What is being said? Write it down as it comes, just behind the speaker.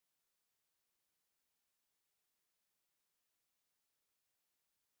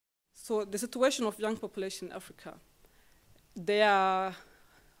So the situation of young population in Africa, there are,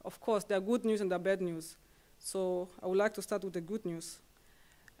 of course, there are good news and there are bad news. So I would like to start with the good news.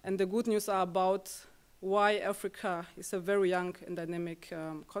 And the good news are about why Africa is a very young and dynamic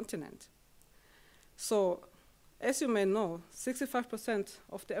continent. So, as you may know, 65%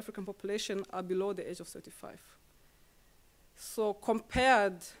 of the African population are below the age of 35. So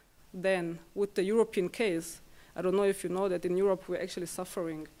compared then with the European case, I don't know if you know that in Europe we're actually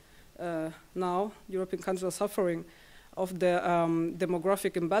suffering now, European countries are suffering of the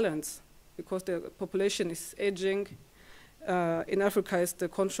demographic imbalance because the population is aging. In Africa it's the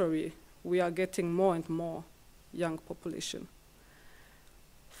contrary. We are getting more and more young population.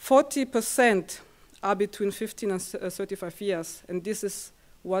 40% are between 15 and 35 years, and this is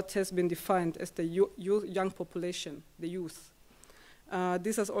what has been defined as the young population, the youth.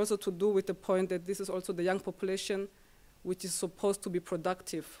 This has also to do with the point that this is also the young population which is supposed to be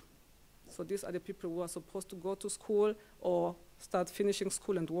productive. So these are the people who are supposed to go to school or start finishing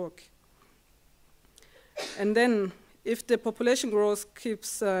school and work. And then if the population growth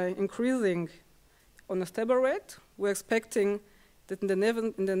keeps increasing on a stable rate, we're expecting that in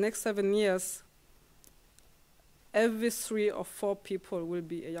the next 7 years, every 3 or 4 people will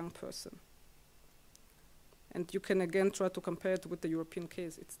be a young person. And you can again try to compare it with the European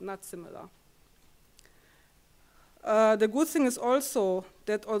case. It's not similar. The good thing is also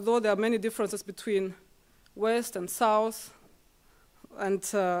that although there are many differences between West and South,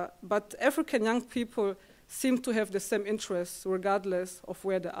 but African young people seem to have the same interests regardless of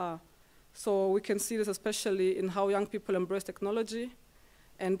where they are. So we can see this especially in how young people embrace technology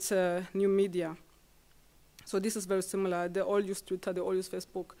and new media. So this is very similar. They all use Twitter, they all use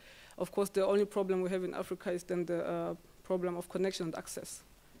Facebook. Of course, the only problem we have in Africa is then the problem of connection and access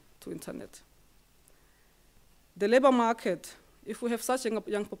to internet. The labor market, if we have such a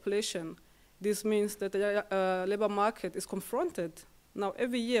young population, this means that the labor market is confronted now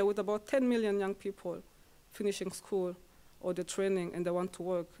every year with about 10 million young people finishing school or the training and they want to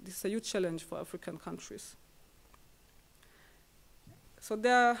work. This is a huge challenge for African countries. So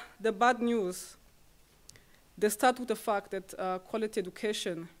the bad news, they start with the fact that quality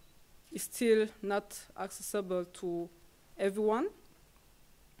education is still not accessible to everyone,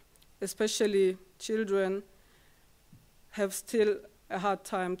 especially children have still a hard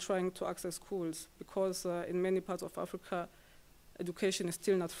time trying to access schools because in many parts of Africa, education is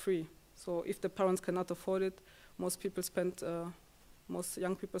still not free. So if the parents cannot afford it, most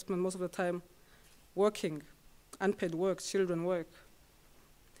young people spend most of the time working, unpaid work, children work.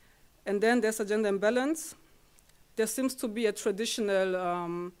 And then there's a gender imbalance. There seems to be a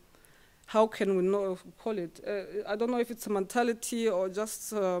traditional, how can we call it? I don't know if it's a mentality or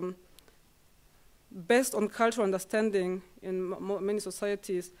just based on cultural understanding in many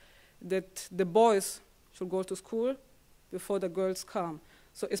societies that the boys should go to school before the girls come.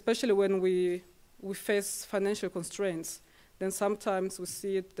 So especially when we face financial constraints, then sometimes we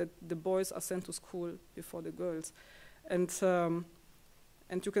see it that the boys are sent to school before the girls. And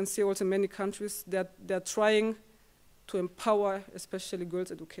you can see also in many countries that they're trying to empower especially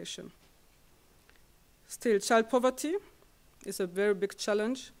girls' education. Still, child poverty is a very big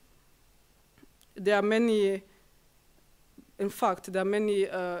challenge. There are many, in fact, there are many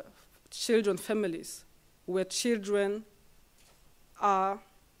children families where children are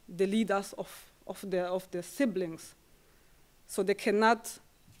the leaders of their siblings. So they cannot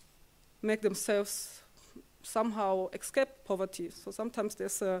make themselves somehow escape poverty. So sometimes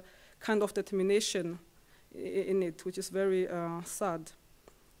there's a kind of determination in it, which is very sad.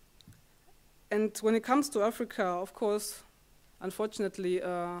 And when it comes to Africa, of course, unfortunately,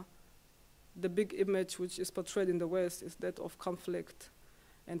 the big image which is portrayed in the West is that of conflict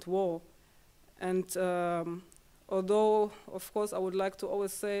and war. And although, of course, I would like to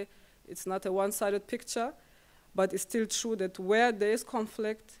always say it's not a one-sided picture, but it's still true that where there is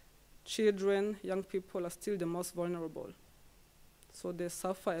conflict, children, young people are still the most vulnerable. So they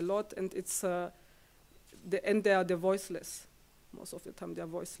suffer a lot, and they are voiceless. Most of the time they are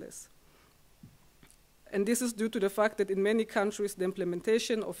voiceless. And this is due to the fact that in many countries the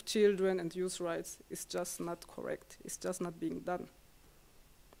implementation of children and youth rights is just not correct. It's just not being done.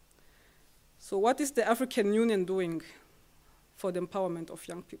 So what is the African Union doing for the empowerment of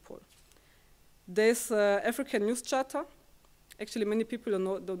young people? There's African Youth Charter. Actually, many people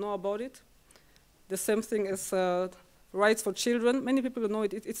don't know about it. The same thing as rights for children. Many people don't know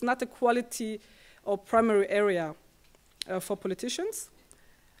it. It's not a quality or primary area for politicians.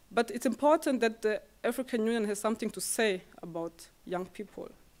 But it's important that the African Union has something to say about young people.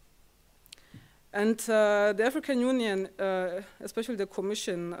 And the African Union, especially the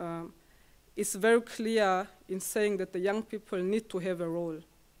Commission, is very clear in saying that the young people need to have a role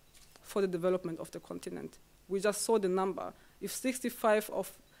for the development of the continent. We just saw the number. If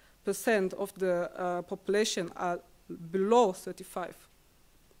 65% of the population are below 35,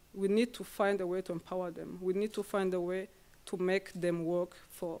 we need to find a way to empower them. We need to find a way to make them work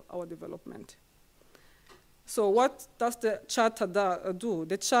for our development. So what does the Charter do?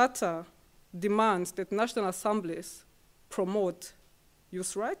 The Charter demands that national assemblies promote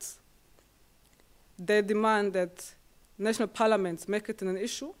youth rights. They demand that national parliaments make it an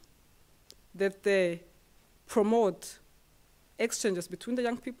issue, that they promote exchanges between the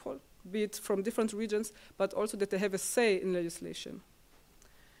young people, be it from different regions, but also that they have a say in legislation.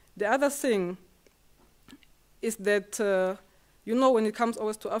 The other thing is that, you know, when it comes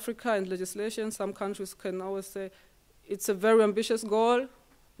always to Africa and legislation, some countries can always say, it's a very ambitious goal,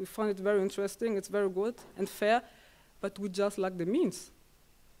 we find it very interesting, it's very good and fair, but we just lack the means.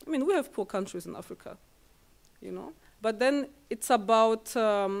 I mean, we have poor countries in Africa, you know, but then it's about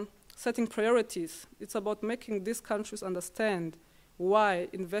setting priorities. It's about making these countries understand why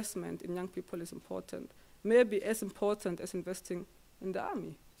investment in young people is important, maybe as important as investing in the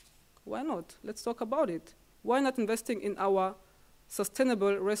army. Why not? Let's talk about it. Why not investing in our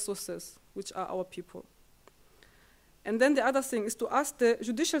sustainable resources, which are our people? And then the other thing is to ask the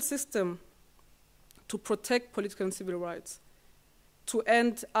judicial system to protect political and civil rights, to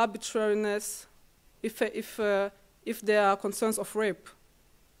end arbitrariness if there are concerns of rape.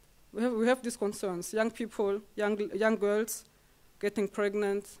 We have these concerns. Young people, young girls getting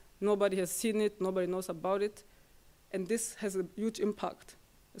pregnant, nobody has seen it, nobody knows about it, and this has a huge impact,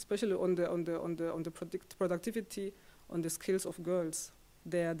 especially on the productivity, on the skills of girls,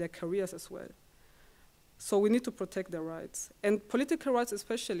 their careers as well. So we need to protect their rights. And political rights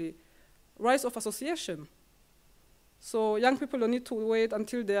especially, rights of association. So young people don't need to wait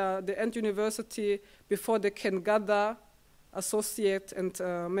until they end university before they can gather, associate, and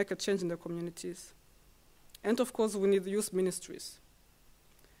make a change in their communities. And of course, we need youth ministries.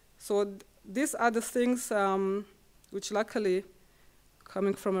 So these are the things which luckily,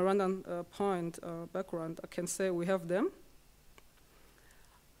 coming from a Rwandan background, I can say we have them.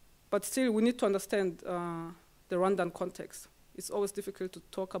 But still, we need to understand the Rwandan context. It's always difficult to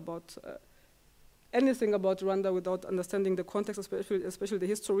talk about anything about Rwanda without understanding the context, especially the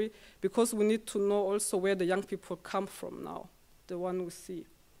history, because we need to know also where the young people come from now, the one we see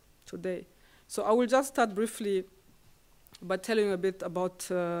today. So I will just start briefly by telling you a bit about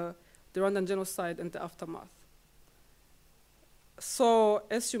the Rwandan genocide and the aftermath. So,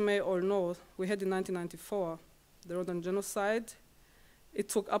 as you may all know, we had in 1994 the Rwandan genocide. It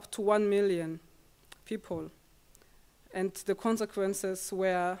took up to 1 million people, and the consequences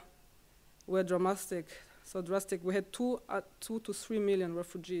were dramatic. So drastic. We had 2 to 3 million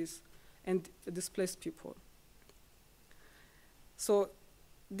refugees and displaced people. So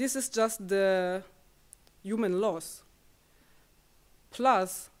this is just the human loss.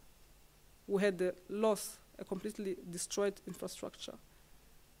 Plus, we had the loss, a completely destroyed infrastructure.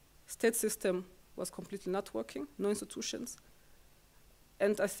 State system was completely not working, no institutions.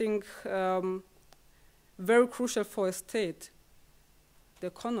 And I think very crucial for a state,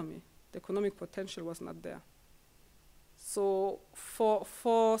 the economic potential was not there. So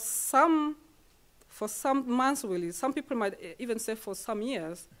for some months, really, some people might even say for some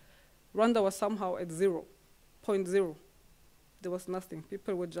years, Rwanda was somehow at 0.0. There was nothing.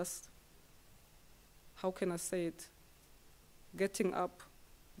 People were just, how can I say it, getting up,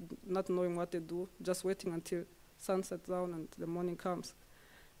 not knowing what they do, just waiting until sun sets down and the morning comes.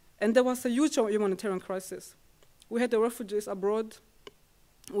 And there was a huge humanitarian crisis. We had the refugees abroad.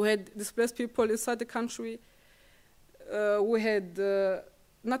 We had displaced people inside the country. We had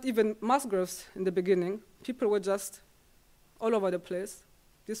not even mass graves in the beginning. People were just all over the place.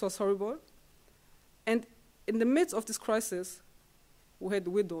 This was horrible. And in the midst of this crisis, we had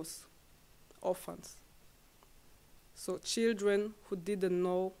widows, orphans. So children who didn't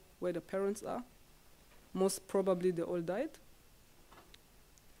know where the parents are. Most probably they all died.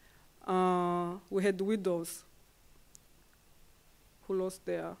 We had widows who lost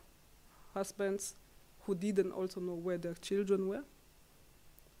their husbands, who didn't also know where their children were.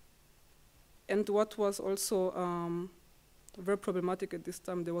 And what was also very problematic at this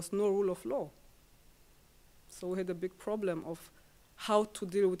time, there was no rule of law. So we had a big problem of how to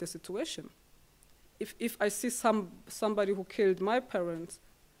deal with the situation. If I see somebody who killed my parents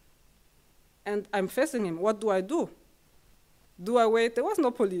and I'm facing him, what do I do? Do I wait? There was no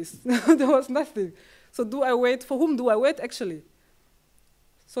police. There was nothing. So do I wait? For whom do I wait, actually?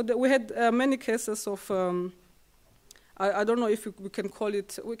 So we had many cases of, I don't know if we can call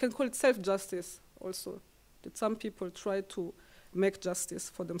it self-justice also, that some people try to make justice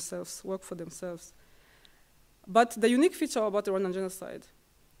for themselves, work for themselves. But the unique feature about the Rwandan genocide,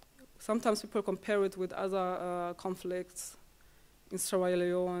 sometimes people compare it with other conflicts in Sierra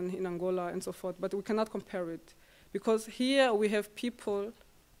Leone, in Angola, and so forth, but we cannot compare it. Because here we have people,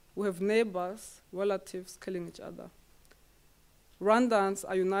 we have neighbors, relatives killing each other. Rwandans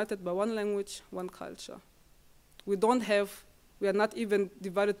are united by one language, one culture. We are not even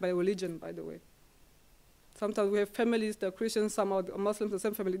divided by religion, by the way. Sometimes we have families, they're Christians, some are Muslims, the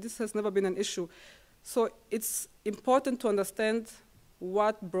same family. This has never been an issue. So it's important to understand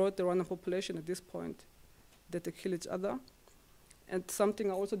what brought the Rwandan population at this point, that they kill each other. And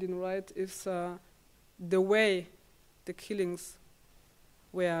something I also didn't write is the way the killings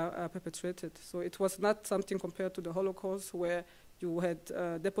were perpetrated. So it was not something compared to the Holocaust where you had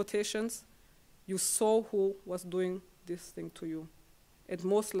deportations. You saw who was doing this thing to you. And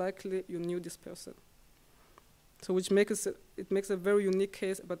most likely you knew this person. So which makes it makes a very unique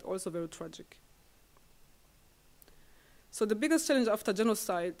case, but also very tragic. So the biggest challenge after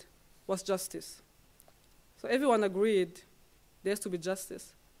genocide was justice. So everyone agreed there has to be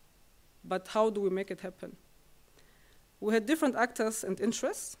justice. But how do we make it happen? We had different actors and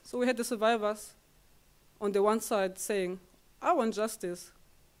interests. So we had the survivors on the one side saying, I want justice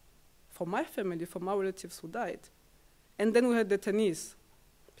for my family, for my relatives who died. And then we had detainees,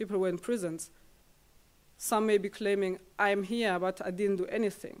 people who were in prisons. Some may be claiming, I'm here, but I didn't do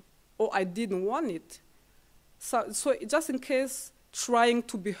anything, or I didn't want it. So just in case, trying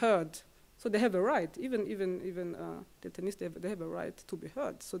to be heard. So they have a right, even detainees, they have a right to be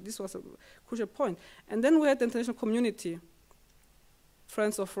heard. So this was a crucial point. And then we had the international community,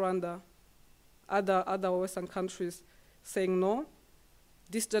 Friends of Rwanda, other Western countries saying, no,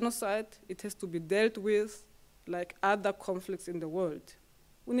 this genocide, it has to be dealt with like other conflicts in the world.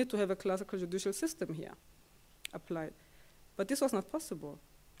 We need to have a classical judicial system here applied. But this was not possible.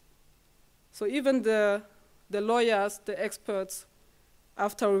 So even the lawyers, the experts,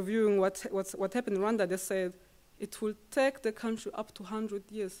 after reviewing what happened in Rwanda, they said it will take the country up to 100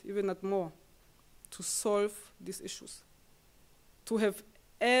 years, even not more, to solve these issues. To have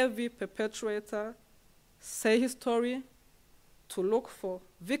every perpetrator say his story, to look for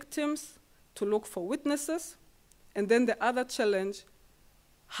victims, to look for witnesses, and then the other challenge,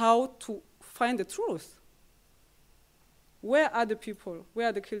 how to find the truth. Where are the people? Where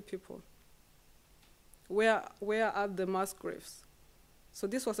are the killed people? Where are the mass graves? So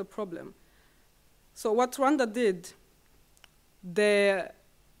this was a problem. So what Rwanda did, they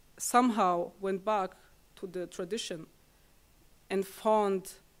somehow went back to the tradition and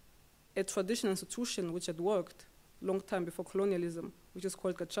found a traditional institution which had worked a long time before colonialism, which is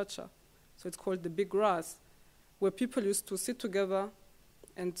called Gacaca. So it's called the Big Grass, where people used to sit together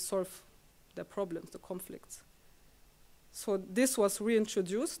and solve their problems, the conflicts. So this was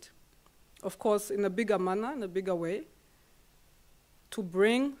reintroduced, of course, in a bigger manner, in a bigger way, to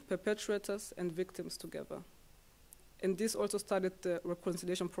bring perpetrators and victims together. And this also started the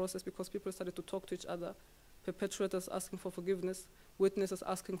reconciliation process because people started to talk to each other, perpetrators asking for forgiveness, witnesses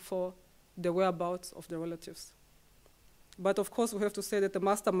asking for the whereabouts of their relatives. But of course, we have to say that the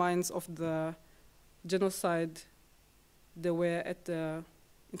masterminds of the genocide, they were at the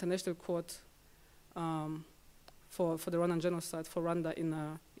International Court for the Rwandan genocide, for Rwanda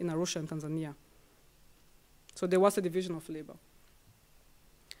in Arusha in Tanzania. So there was a division of labor.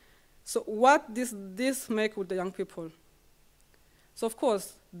 So what does this make with the young people? So of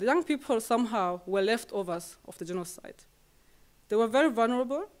course, the young people somehow were leftovers of the genocide. They were very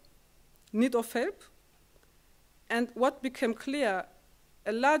vulnerable, need of help, and what became clear,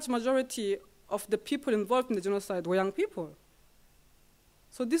 a large majority of the people involved in the genocide were young people.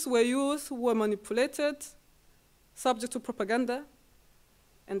 So these were youth who were manipulated, subject to propaganda,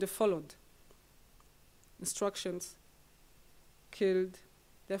 and they followed instructions, killed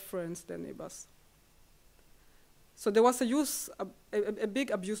their friends, their neighbors. So there was a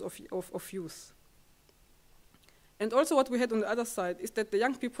big abuse of youth. And also what we had on the other side is that the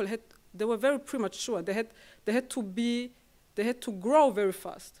young people they were very premature. They had to grow very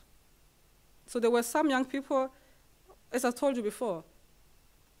fast. So there were some young people, as I told you before,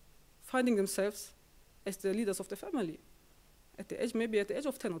 finding themselves as the leaders of the family, maybe at the age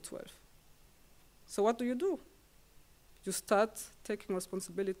of 10 or 12. So what do? You start taking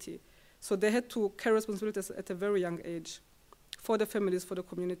responsibility. So they had to carry responsibilities at a very young age for the families, for the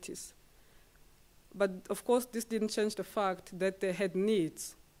communities. But of course, this didn't change the fact that they had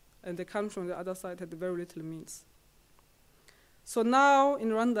needs, and the country on the other side had very little means. So now in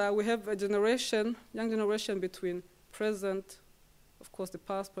Rwanda, we have a generation, young generation between present, of course, the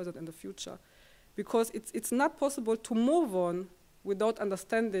past, present, and the future, because it's not possible to move on without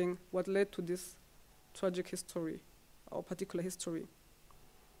understanding what led to this tragic history, or particular history.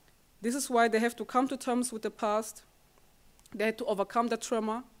 This is why they have to come to terms with the past, they had to overcome the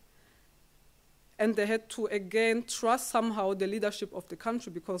trauma, and they had to, again, trust somehow the leadership of the country,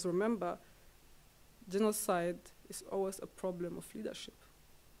 because remember, genocide is always a problem of leadership.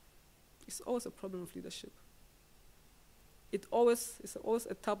 It's always a problem of leadership. It's always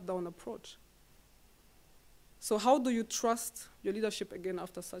a top-down approach. So how do you trust your leadership again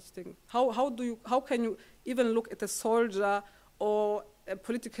after such thing? How can you even look at a soldier or a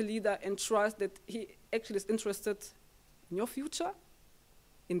political leader and trust that he actually is interested in your future,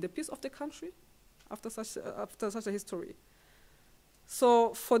 in the peace of the country, after such a history?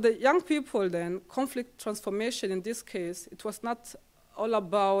 So for the young people then, conflict transformation in this case, it was not all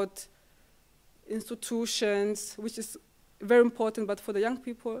about institutions, which is very important, but for the young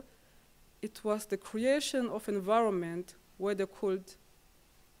people, it was the creation of an environment where they could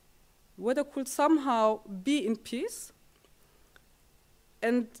somehow be in peace,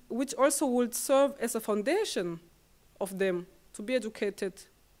 and which also would serve as a foundation of them to be educated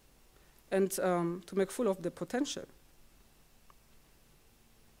and to make full of their potential.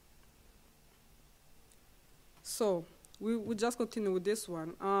 So we just continue with this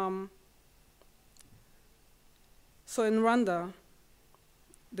one. So in Rwanda,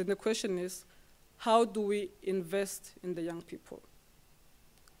 then the question is, how do we invest in the young people?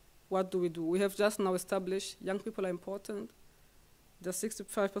 What do? We have just now established young people are important. They're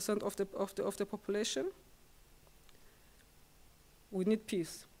 65% of the population. We need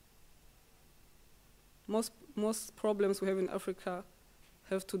peace. Most problems we have in Africa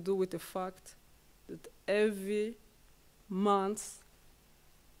have to do with the fact that every month,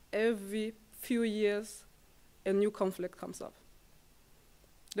 every few years, a new conflict comes up.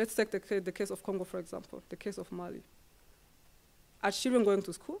 Let's take the case of Congo, for example, the case of Mali. Are children going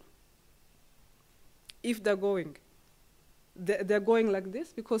to school? If they're going, they're going like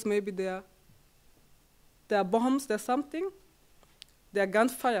this because maybe there are bombs, there's something, there are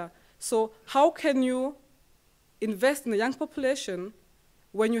gunfire. So how can you invest in a young population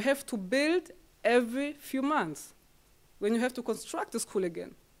when you have to build every few months, when you have to construct a school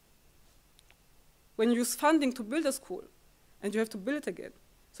again, when you use funding to build a school and you have to build it again?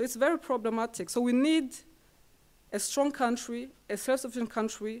 So it's very problematic. So we need a strong country, a self-sufficient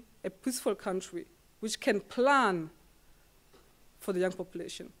country, a peaceful country, which can plan for the young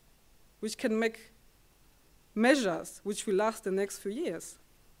population, which can make measures which will last the next few years.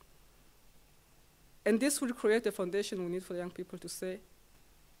 And this will create a foundation we need for the young people to say,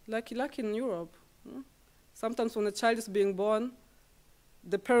 like in Europe, sometimes when a child is being born,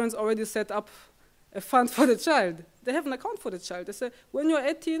 the parents already set up a fund for the child. They have an account for the child. They say, when you're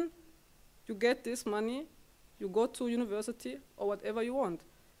 18, you get this money, you go to university or whatever you want.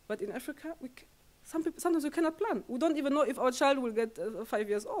 But in Africa, sometimes we cannot plan. We don't even know if our child will get 5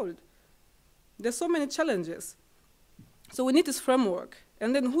 years old. There's so many challenges. So we need this framework.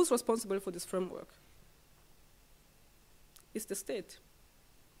 And then who's responsible for this framework? It's the state.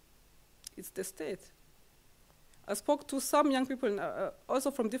 It's the state. I spoke to some young people,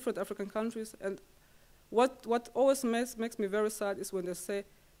 also from different African countries, and what always makes me very sad is when they say,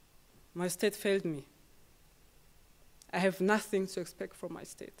 my state failed me. I have nothing to expect from my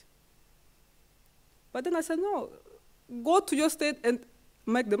state. But then I said, no, go to your state and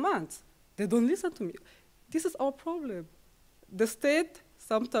make demands. They don't listen to me. This is our problem. The state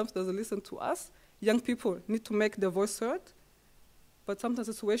sometimes doesn't listen to us. Young people need to make their voice heard, but sometimes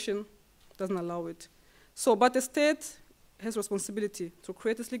the situation doesn't allow it. So, but the state has responsibility to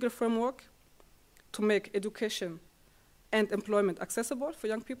create this legal framework, to make education and employment accessible for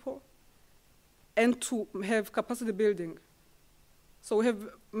young people, and to have capacity building. So we have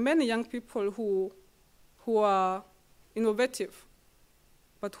many young people who are innovative,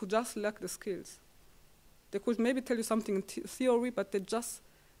 but who just lack the skills. They could maybe tell you something in theory, but they just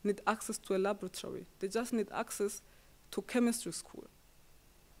need access to a laboratory. They just need access to chemistry school.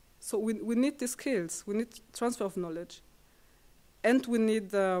 So we need the skills, we need transfer of knowledge, and we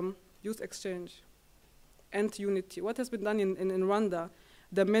need youth exchange and unity. What has been done in Rwanda,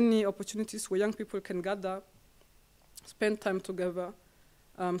 there are many opportunities where young people can gather, spend time together,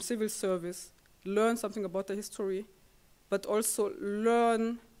 civil service, learn something about the history, but also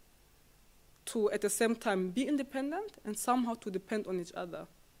learn to, at the same time, be independent and somehow to depend on each other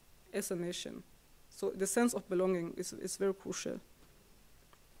as a nation. So the sense of belonging is very crucial.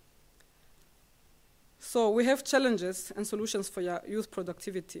 So we have challenges and solutions for youth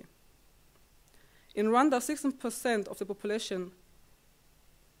productivity. In Rwanda, 16% of the population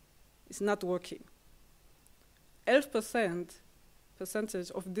is not working. 11%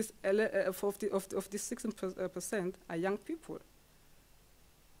 of this 16% are young people.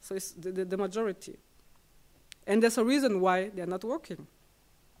 So it's the majority. And there's a reason why they're not working.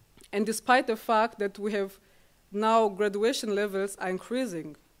 And despite the fact that we have now graduation levels are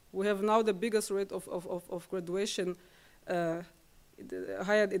increasing, we have now the biggest rate of graduation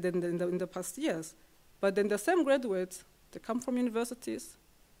higher than in the past years. But then the same graduates, they come from universities,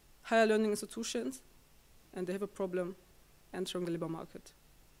 higher learning institutions, and they have a problem entering the labor market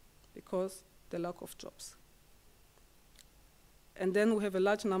because the lack of jobs. And then we have a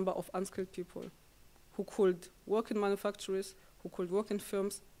large number of unskilled people who could work in manufacturers, who could work in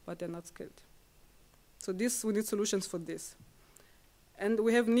firms, but they're not skilled. So we need solutions for this. And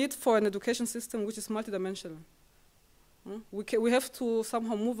we have need for an education system which is multidimensional. We have to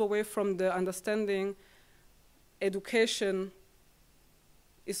somehow move away from the understanding education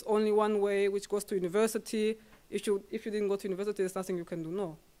is only one way, which goes to university. If you didn't go to university, there's nothing you can do.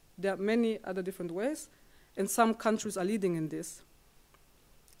 No. There are many other different ways, and some countries are leading in this.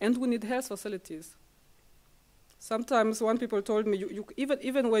 And we need health facilities. Sometimes one people told me,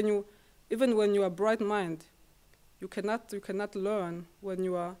 even when you are bright mind, you cannot learn when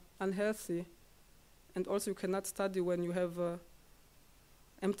you are unhealthy, and also you cannot study when you have an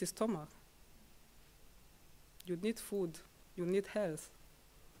empty stomach. You need food, you need health.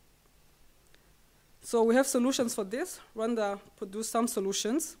 So we have solutions for this. Rwanda produced some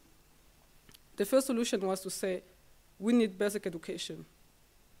solutions. The first solution was to say, we need basic education,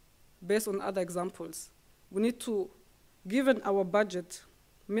 based on other examples. We need to, given our budget,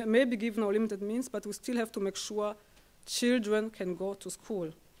 maybe given our limited means, but we still have to make sure children can go to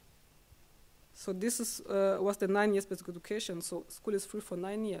school. So this was the 9 years basic education, so school is free for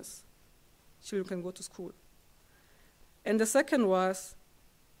 9 years. Children can go to school. And the second was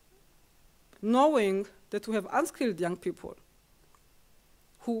knowing that we have unskilled young people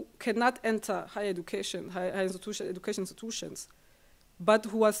who cannot enter higher education, education institutions, but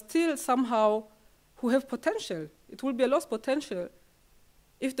who are still somehow, who have potential. It will be a lost potential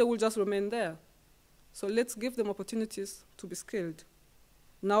if they will just remain there. So let's give them opportunities to be skilled.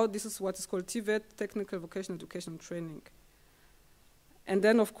 Now this is what is called TVET, Technical Vocational Education Training. And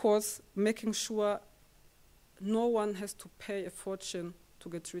then, of course, making sure no one has to pay a fortune to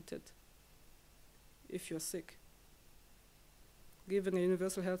get treated if you're sick, given a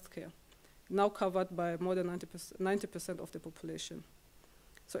universal health care, now covered by more than 90% of the population.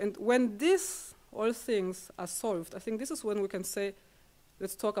 So, and when these all things are solved, I think this is when we can say,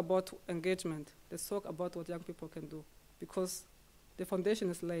 let's talk about engagement. Let's talk about what young people can do, because the foundation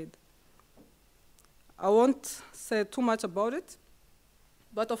is laid. I won't say too much about it,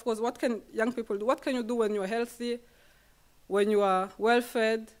 but of course, what can young people do? What can you do when you are healthy, when you are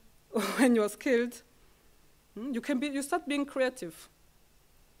well-fed, when you are skilled? You start being creative.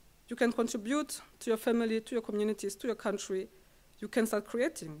 You can contribute to your family, to your communities, to your country. You can start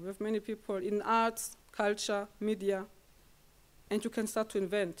creating. We have many people in arts, culture, media, and you can start to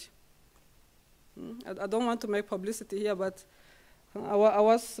invent. I don't want to make publicity here, but I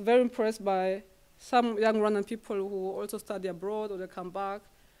was very impressed by some young Rwandan people who also study abroad or they come back.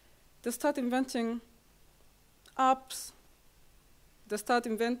 They start inventing apps. They start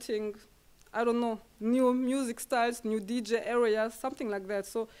inventing, I don't know, new music styles, new DJ areas, something like that.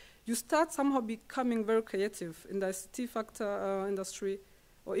 So you start somehow becoming very creative in the ICT factor industry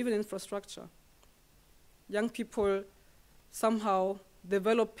or even infrastructure. Young people somehow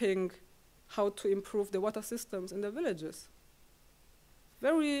developing how to improve the water systems in the villages.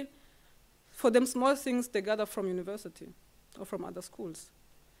 For them, small things they gather from university or from other schools.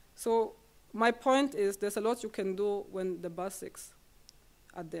 So my point is there's a lot you can do when the basics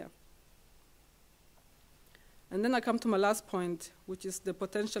are there. And then I come to my last point, which is the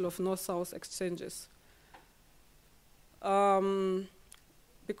potential of North-South exchanges.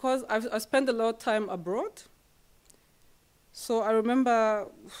 Because I spent a lot of time abroad, so I remember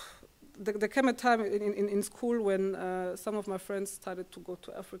there came a time in school when some of my friends started to go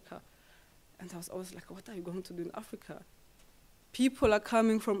to Africa. And I was always like, what are you going to do in Africa? People are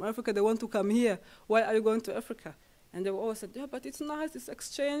coming from Africa, they want to come here. Why are you going to Africa? And they always said, yeah, but it's nice, it's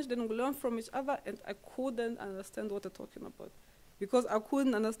exchange, then we learn from each other. And I couldn't understand what they're talking about. Because I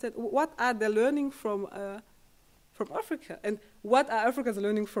couldn't understand, what are they learning from Africa? And what are Africans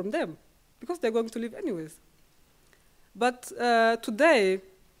learning from them? Because they're going to live anyways. But today,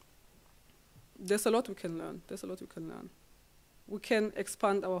 there's a lot we can learn. We can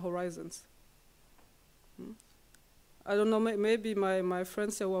expand our horizons. I don't know, maybe my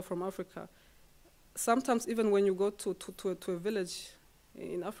friends here who are from Africa, sometimes even when you go to a village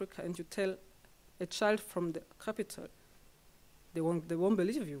in Africa and you tell a child from the capital, they won't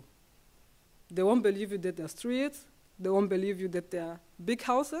believe you. They won't believe you that there are streets. They won't believe you that there are big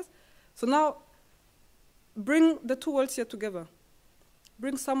houses. So now, bring the two worlds here together.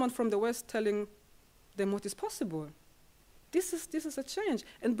 Bring someone from the West telling them what is possible. This is a change.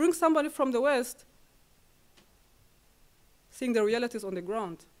 And bring somebody from the West seeing the realities on the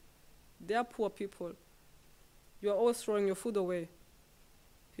ground. They are poor people. You are always throwing your food away.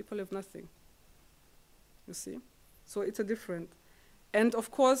 People have nothing. You see? So it's a different. And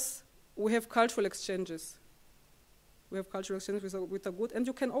of course, we have cultural exchanges. We have cultural exchanges with a good, and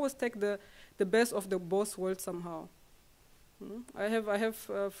you can always take the best of the both worlds somehow. I have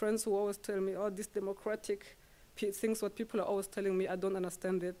friends who always tell me, oh, this democratic things, what people are always telling me, I don't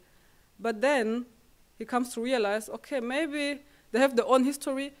understand it. But then he comes to realize, okay, maybe they have their own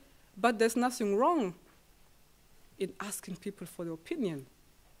history, but there's nothing wrong in asking people for their opinion,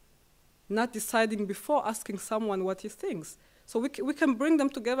 not deciding before asking someone what he thinks. So we can bring them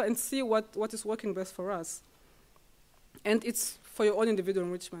together and see what is working best for us. And it's for your own individual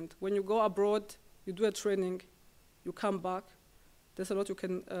enrichment. When you go abroad, you do a training, you come back, there's a lot you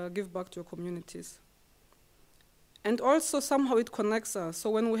can give back to your communities. And also somehow it connects us. So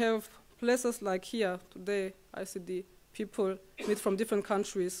when we have places like here today, ICD, people meet from different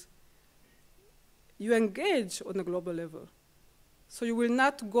countries, you engage on a global level. So you will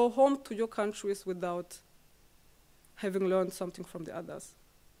not go home to your countries without having learned something from the others.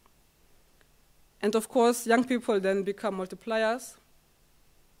 And of course, young people then become multipliers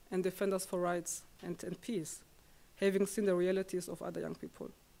and defenders for rights and peace, having seen the realities of other young people.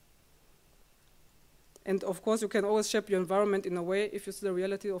 And of course, you can always shape your environment in a way, if you see the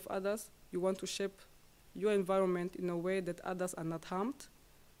reality of others, you want to shape your environment in a way that others are not harmed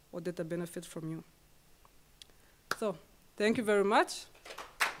or that they benefit from you. So, thank you very much.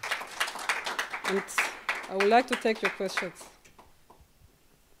 And I would like to take your questions.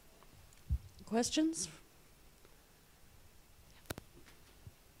 Questions?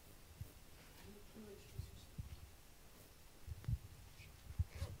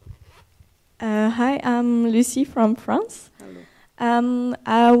 Hi, I'm Lucie from France. Hello.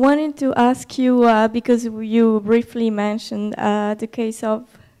 I wanted to ask you, because you briefly mentioned the case of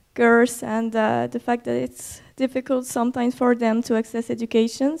girls and the fact that it's difficult sometimes for them to access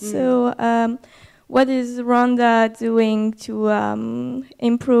education. So what is Rwanda doing to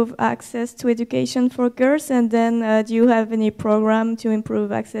improve access to education for girls? And then do you have any program to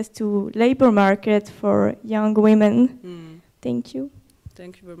improve access to labor market for young women? Thank you.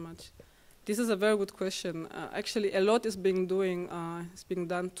 Thank you very much. This is a very good question. Actually, a lot is being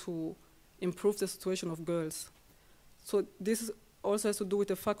done to improve the situation of girls. So this also has to do with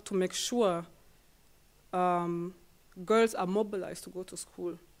the fact to make sure girls are mobilized to go to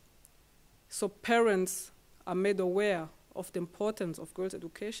school. So parents are made aware of the importance of girls'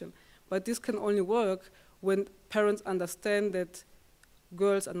 education. But this can only work when parents understand that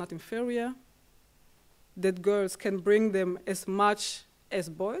girls are not inferior, that girls can bring them as much as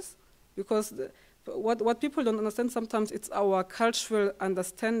boys. Because what people don't understand sometimes, it's our cultural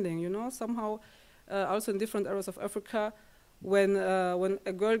understanding, you know, somehow, also in different areas of Africa, when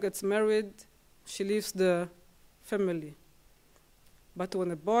a girl gets married, she leaves the family. But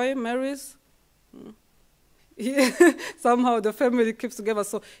when a boy marries, somehow the family keeps together.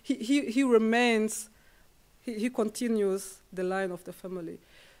 So he remains, he continues the line of the family.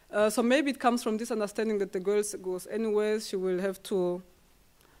 So maybe it comes from this understanding that the girl goes anyways, she will have to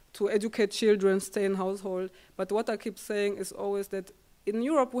educate children, stay in household. But what I keep saying is always that in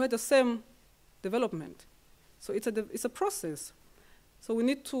Europe we had the same development. So it's a process. So we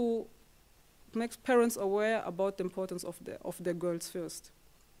need to make parents aware about the importance of the girls first.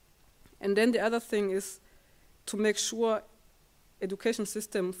 And then the other thing is to make sure education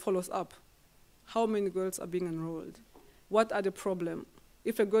system follows up. How many girls are being enrolled? What are the problems?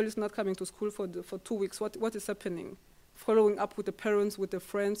 If a girl is not coming to school for 2 weeks, what is happening? Following up with the parents, with the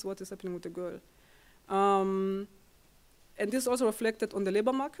friends, what is happening with the girl? And this is also reflected on the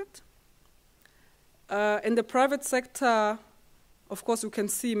labor market. In the private sector, of course, you can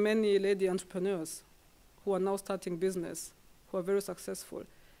see many lady entrepreneurs who are now starting business, who are very successful.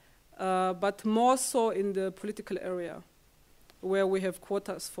 But more so in the political area, where we have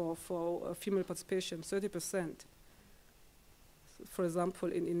quotas for female participation, 30%, for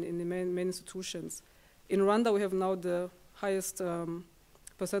example, in the main institutions. In Rwanda, we have now the highest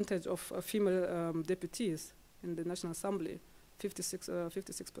percentage of female deputies in the National Assembly,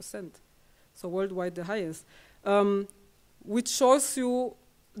 56%. so worldwide the highest, which shows you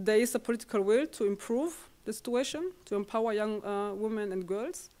there is a political will to improve the situation, to empower young women and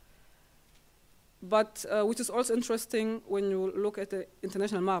girls. But which is also interesting when you look at the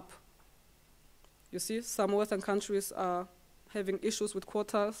international map. You see, some Western countries are having issues with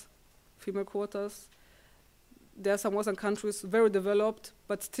quotas, female quotas. There are some Western countries very developed,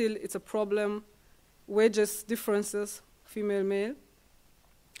 but still it's a problem. Wages differences, female, male.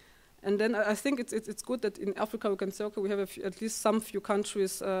 And then I think it's good that in Africa we can say, okay, we have at least some few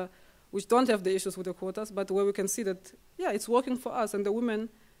countries which don't have the issues with the quotas, but where we can see that, yeah, it's working for us, and the women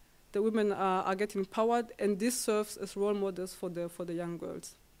are getting empowered, and this serves as role models for the young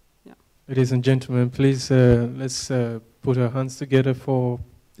girls. Yeah. Ladies and gentlemen, please let's put our hands together for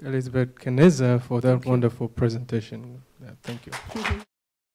Elisabeth Kaneza for that wonderful presentation. Thank you.